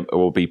we'll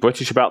be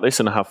British about this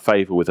and have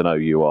favour with an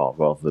OUR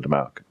rather than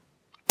American.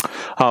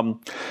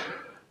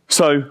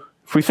 So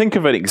if we think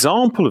of an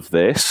example of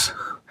this,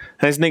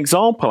 there's an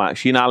example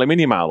actually in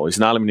aluminium alloys,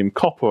 in aluminium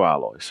copper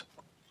alloys.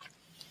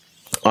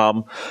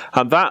 And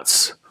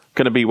that's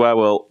going to be where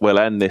we'll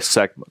end this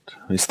segment,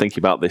 is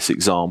thinking about this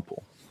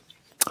example.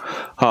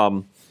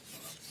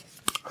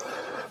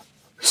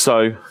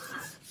 So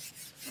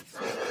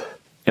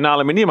in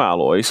aluminium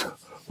alloys,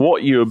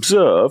 what you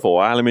observe,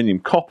 or aluminium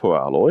copper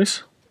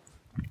alloys,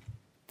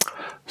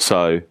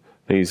 so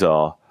these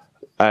are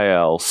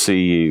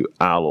AlCu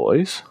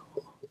alloys,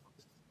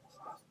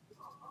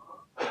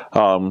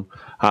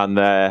 and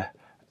they're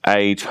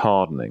age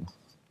hardening.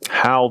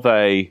 How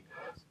they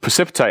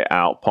precipitate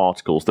out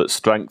particles that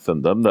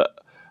strengthen them, that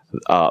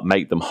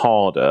make them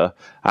harder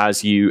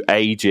as you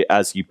age it,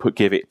 as you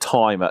give it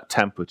time at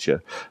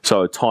temperature.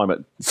 So time at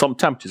some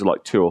temperatures are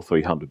like 200 or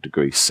 300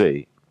 degrees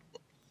C.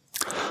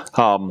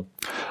 And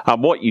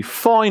what you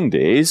find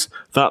is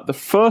that the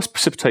first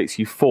precipitates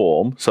you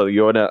form, so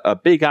you're in a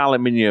big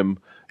aluminium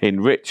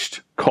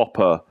enriched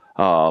copper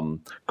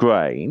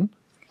grain,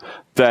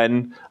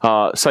 then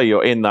say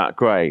you're in that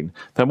grain,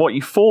 then what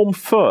you form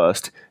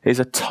first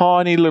is a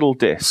tiny little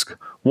disc,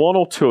 1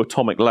 or 2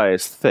 atomic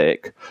layers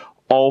thick,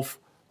 of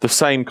the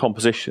same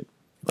composition.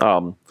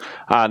 Sorry,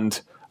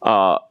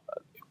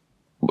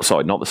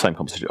 not the same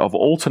composition, of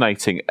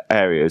alternating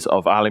areas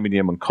of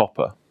aluminium and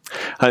copper,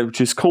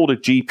 which is called a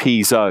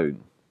GP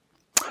zone.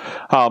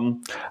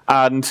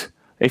 And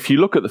if you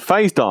look at the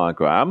phase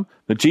diagram,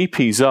 the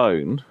GP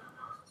zone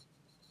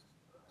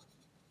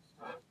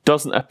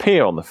doesn't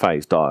appear on the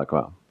phase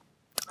diagram.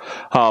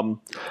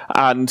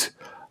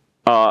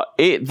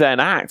 It then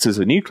acts as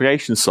a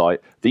nucleation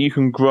site that you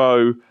can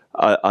grow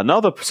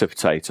another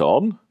precipitate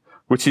on,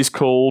 which is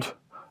called,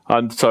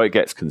 and so it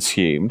gets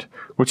consumed,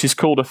 which is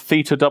called a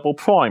theta double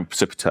prime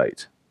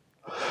precipitate.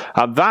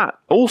 And that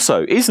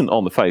also isn't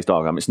on the phase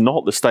diagram, it's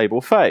not the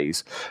stable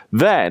phase.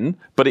 Then,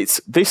 but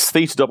this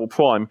theta double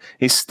prime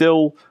is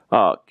still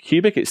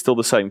cubic, it's still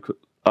the same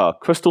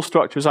crystal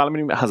structure as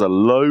aluminium. It has a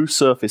low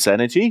surface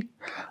energy,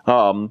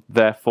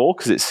 therefore,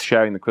 because it's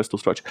sharing the crystal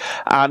structure,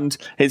 and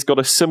it's got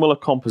a similar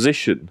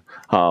composition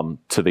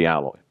to the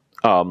alloy.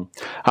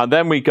 And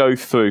then we go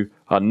through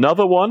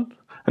another one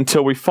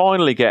until we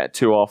finally get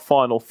to our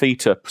final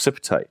theta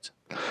precipitate.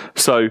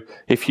 So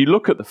if you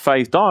look at the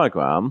phase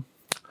diagram,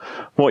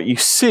 what you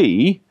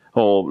see,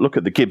 or look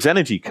at the Gibbs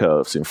energy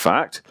curves, in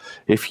fact,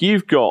 if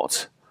you've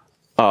got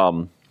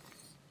your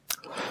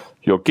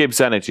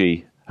Gibbs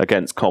energy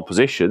against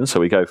composition, so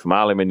we go from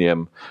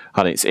aluminium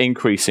and it's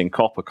increasing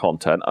copper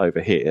content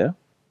over here,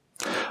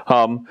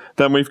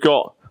 then we've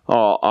got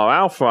our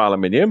alpha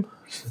aluminium,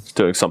 It's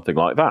doing something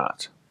like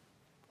that.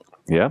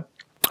 Yeah?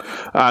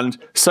 And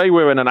say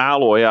we're in an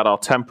alloy at our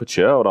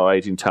temperature, at our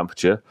aging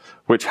temperature,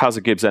 which has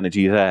a Gibbs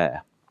energy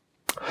there.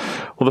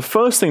 Well, the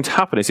first thing to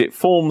happen is it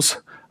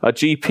forms a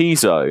GP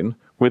zone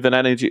with an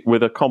energy,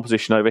 with a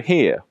composition over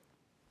here.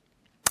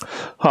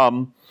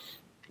 And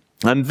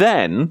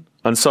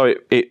so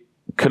it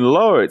can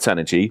lower its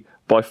energy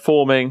by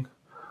forming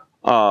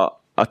a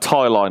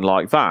tie line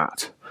like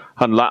that.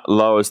 And that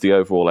lowers the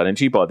overall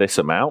energy by this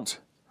amount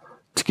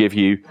to give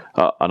you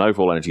an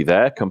overall energy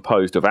there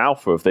composed of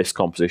alpha of this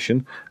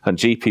composition and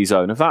GP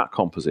zone of that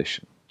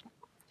composition.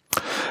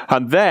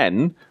 And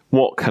then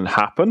what can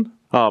happen,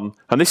 and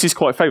this is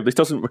quite favourable, this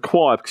doesn't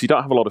require, because you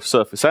don't have a lot of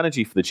surface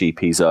energy for the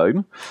GP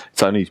zone,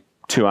 it's only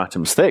 2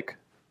 atoms thick,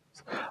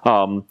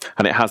 and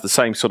it has the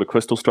same sort of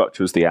crystal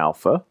structure as the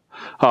alpha.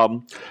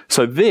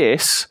 So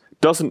this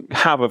doesn't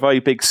have a very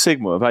big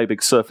sigma, a very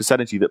big surface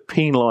energy that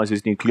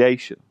penalises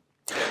nucleation.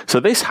 So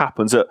this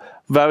happens at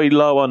very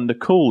low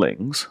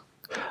undercoolings,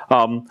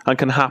 and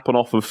can happen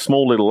off of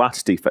small little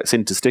lattice defects,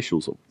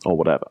 interstitials or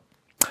whatever,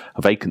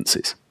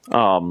 vacancies.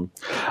 Then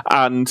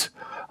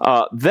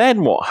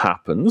what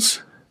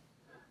happens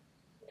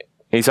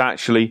is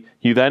actually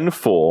you then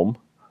form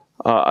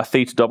a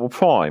theta double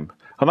prime,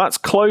 and that's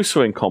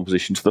closer in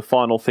composition to the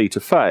final theta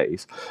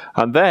phase.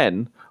 And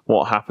then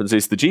what happens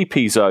is the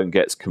GP zone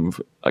gets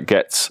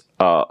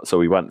so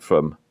we went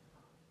from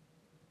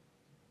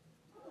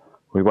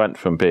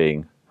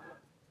being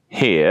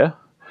here,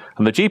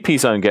 and the GP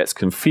zone gets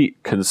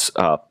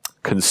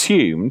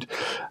consumed,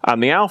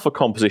 and the alpha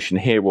composition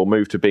here will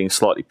move to being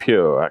slightly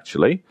purer,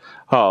 actually,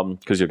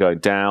 because you're going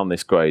down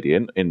this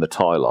gradient in the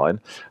tie line,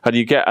 and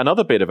you get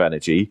another bit of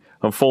energy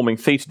and forming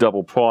theta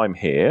double prime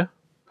here,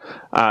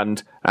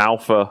 and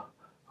alpha,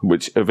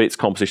 which of its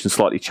composition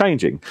slightly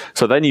changing.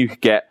 So then you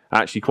get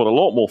actually quite a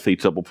lot more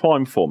theta double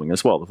prime forming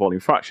as well. The volume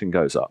fraction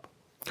goes up.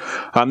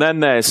 And then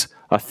there's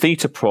a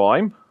theta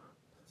prime,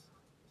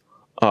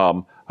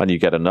 and you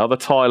get another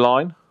tie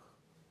line.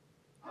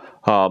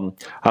 And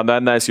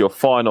then there's your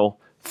final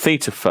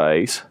theta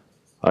phase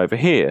over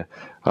here,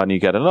 and you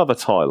get another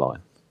tie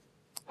line.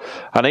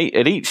 And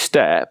at each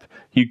step,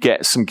 you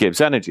get some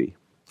Gibbs energy.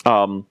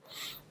 This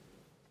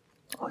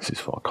is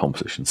for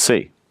composition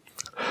C.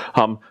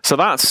 So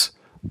that's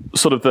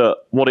sort of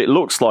what it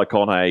looks like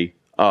on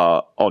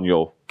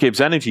your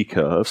Gibbs energy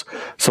curves.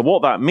 So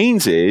what that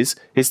means is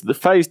the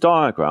phase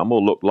diagram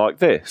will look like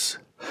this.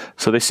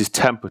 So this is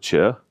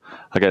temperature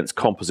against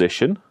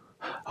composition.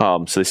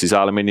 So this is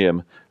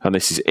aluminium, and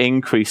this is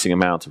increasing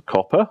amount of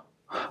copper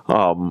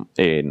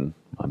in,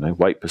 I don't know,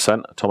 weight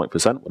percent, atomic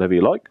percent, whatever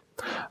you like.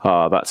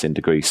 That's in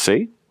degrees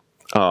C.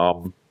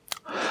 The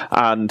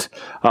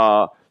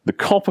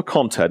copper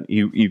content,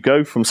 you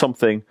go from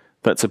something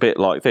that's a bit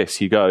like this.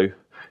 You've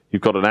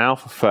got an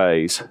alpha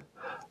phase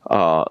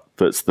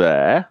that's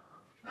there.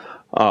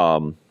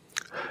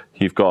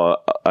 You've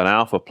got an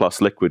alpha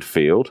plus liquid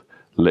field,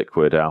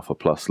 liquid, alpha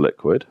plus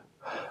liquid.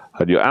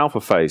 And your alpha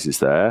phase is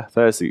there.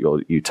 There's your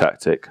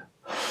eutectic,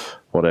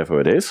 whatever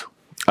it is.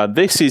 And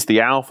this is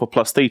the alpha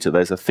plus theta.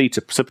 There's a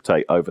theta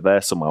precipitate over there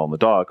somewhere on the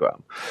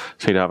diagram.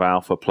 So you'd have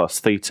alpha plus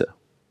theta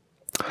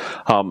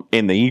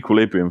in the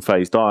equilibrium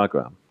phase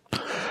diagram.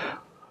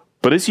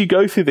 But as you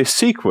go through this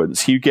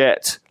sequence, you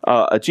get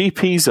a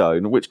GP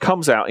zone which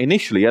comes out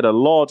initially at a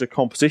larger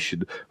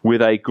composition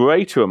with a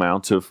greater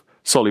amount of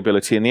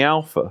solubility in the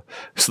alpha.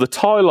 So the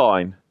tie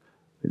line,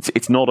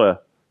 it's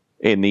not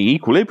in the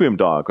equilibrium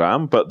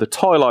diagram, but the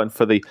tie line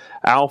for the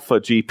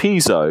alpha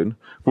GP zone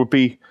would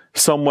be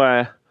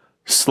somewhere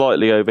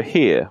slightly over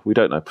here. We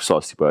don't know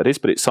precisely where it is,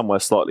 but it's somewhere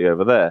slightly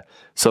over there.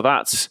 So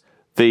that's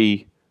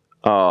the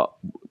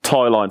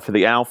tie line for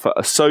the alpha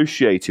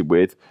associated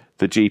with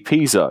the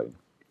GP zone.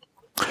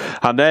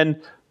 And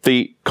then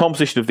the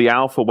composition of the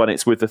alpha when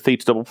it's with the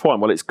theta double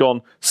prime, well, it's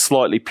gone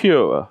slightly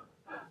purer.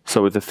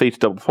 So with the theta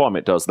double prime,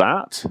 it does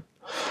that.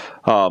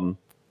 So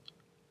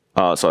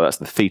that's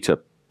the theta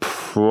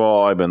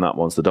prime, and that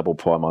one's the double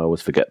prime. I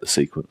always forget the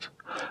sequence.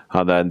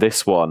 And then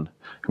this one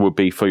would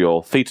be for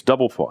your theta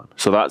double prime.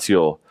 So that's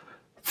your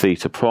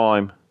theta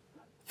prime,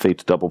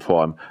 theta double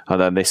prime,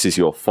 and then this is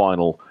your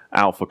final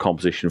alpha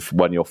composition for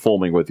when you're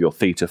forming with your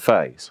theta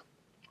phase.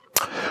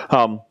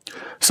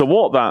 So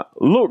what that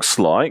looks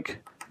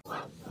like,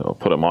 I'll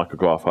put a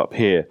micrograph up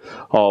here,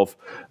 of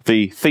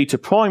the theta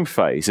prime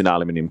phase in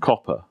aluminium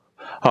copper.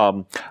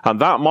 And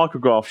that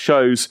micrograph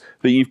shows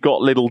that you've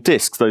got little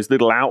discs, those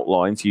little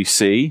outlines you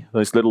see,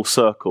 those little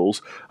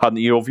circles, and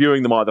you're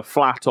viewing them either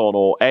flat on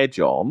or edge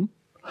on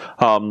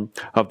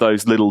of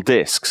those little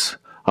discs.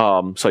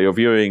 So you're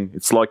viewing,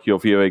 it's like you're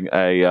viewing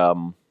a,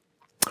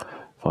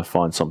 if I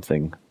find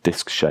something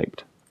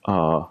disc-shaped,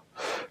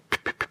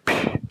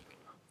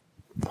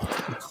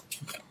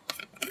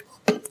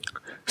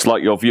 it's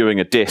like you're viewing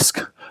a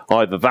disc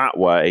either that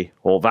way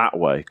or that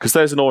way, because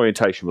there's an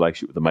orientation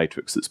relationship with the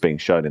matrix that's being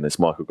shown in this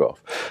micrograph.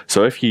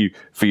 So if you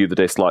view the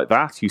disc like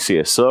that, you see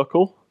a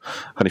circle,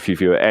 and if you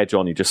view it edge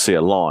on, you just see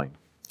a line.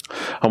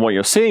 And what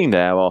you're seeing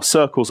there are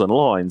circles and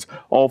lines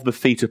of the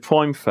theta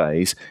prime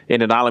phase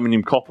in an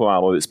aluminium copper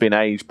alloy that's been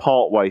aged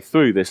part way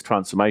through this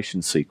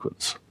transformation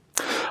sequence.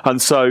 And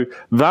so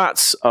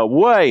that's a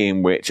way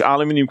in which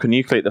aluminium can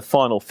nucleate the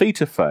final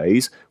theta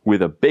phase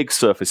with a big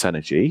surface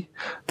energy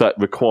that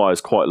requires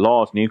quite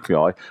large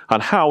nuclei.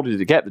 And how did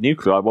it get the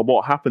nuclei? Well,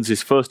 what happens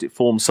is first it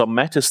forms some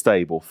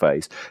metastable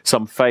phase,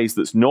 some phase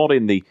that's not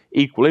in the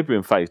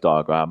equilibrium phase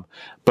diagram,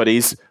 but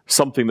is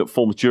something that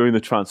forms during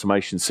the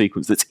transformation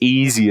sequence that's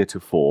easier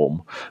to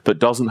form, that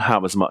doesn't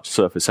have as much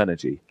surface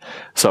energy.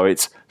 So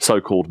it's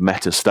so-called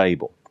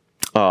metastable.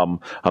 And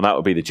that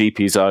would be the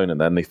GP zone,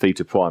 and then the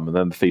theta prime, and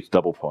then the theta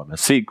double prime, a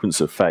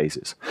sequence of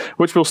phases,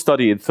 which we'll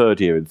study in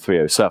third year in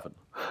 307.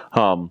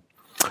 And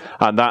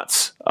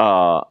that's,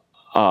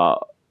 and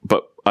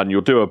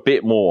you'll do a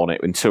bit more on it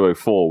in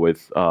 204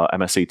 with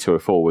MSE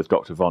 204 with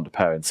Dr. Van der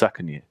Perre in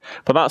second year.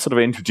 But that sort of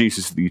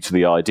introduces you to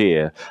the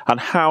idea and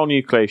how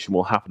nucleation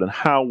will happen and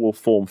how we'll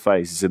form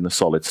phases in the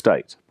solid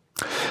state.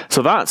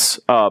 So that's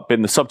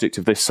been the subject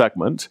of this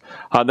segment.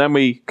 And then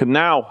we can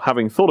now,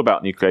 having thought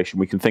about nucleation,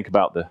 we can think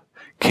about the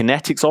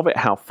kinetics of it,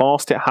 how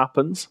fast it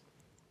happens.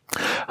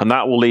 And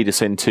that will lead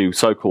us into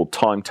so-called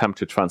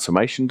time-temperature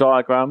transformation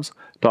diagrams,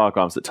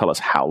 diagrams that tell us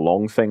how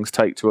long things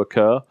take to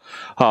occur.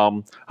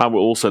 And will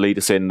also lead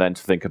us in then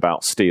to think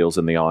about steels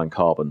in the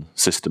iron-carbon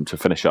system to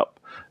finish up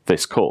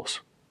this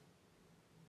course.